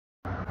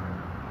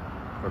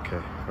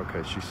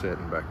Okay, she's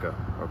setting back up.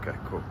 Okay,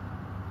 cool.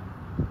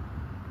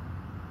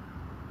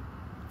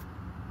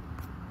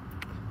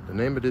 The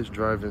name of this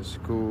driving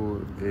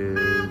school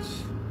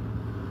is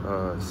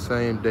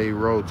Same Day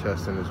Road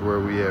Testing is where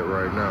we at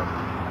right now.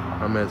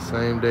 I'm at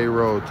Same Day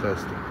Road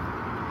Testing.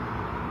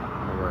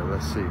 All right,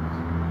 let's see.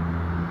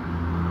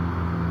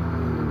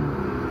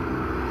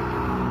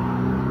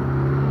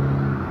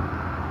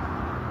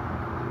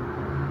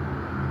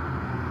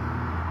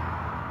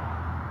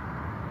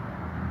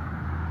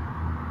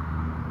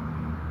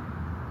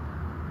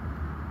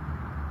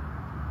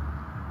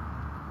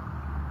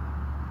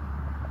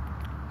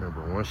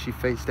 Remember, once she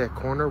faced that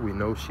corner, we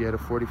know she had a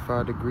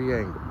 45-degree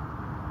angle.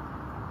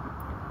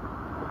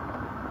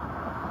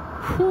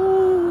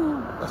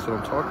 Whew, that's what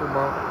I'm talking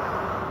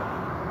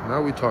about.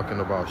 Now we're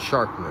talking about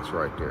sharpness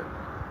right there.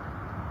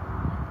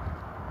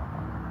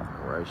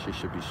 All right, she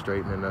should be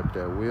straightening up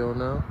that wheel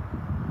now.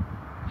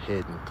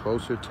 Heading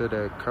closer to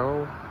that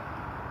cone.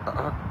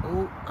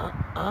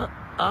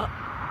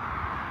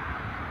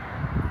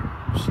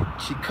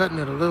 She cutting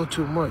it a little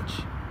too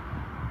much.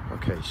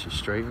 Okay, she's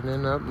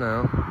straightening up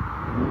now.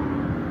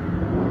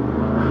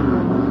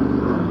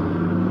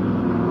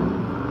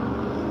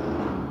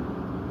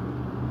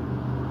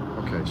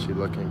 Okay, she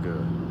looking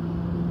good.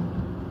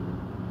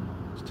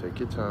 Just take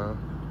your time.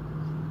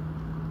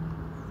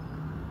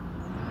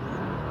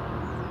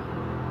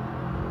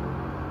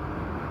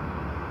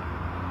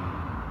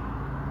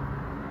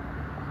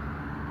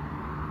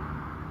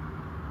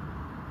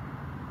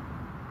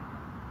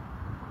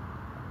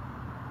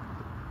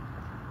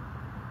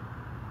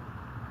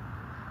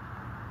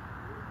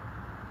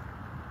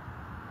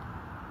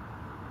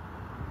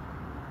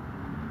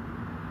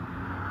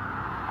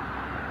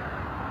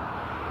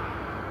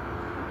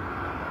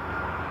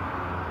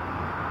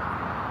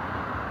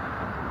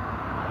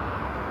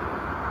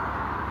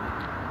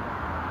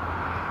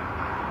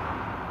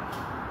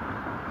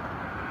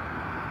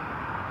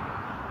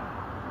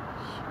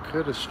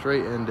 Could have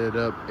straightened it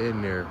up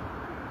in there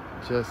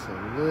just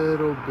a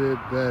little bit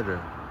better.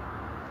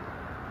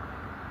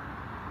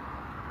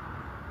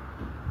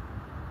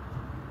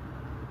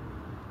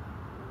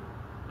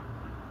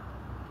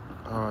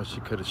 Oh,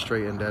 she could have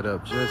straightened that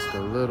up just a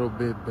little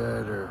bit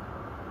better.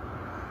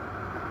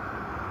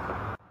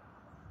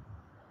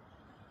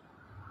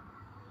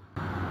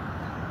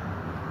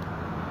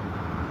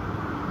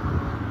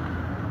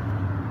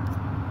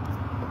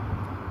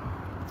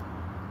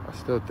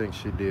 I still think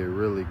she did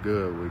really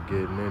good with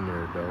getting in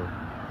there, though.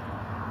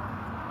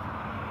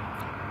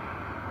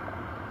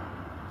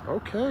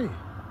 Okay.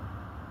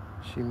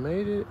 She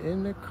made it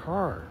in the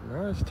car.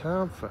 Now it's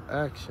time for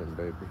action,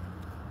 baby.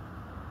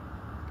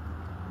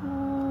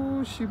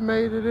 Ooh, she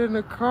made it in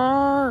the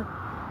car.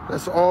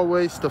 That's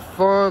always the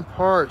fun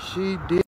part. She did.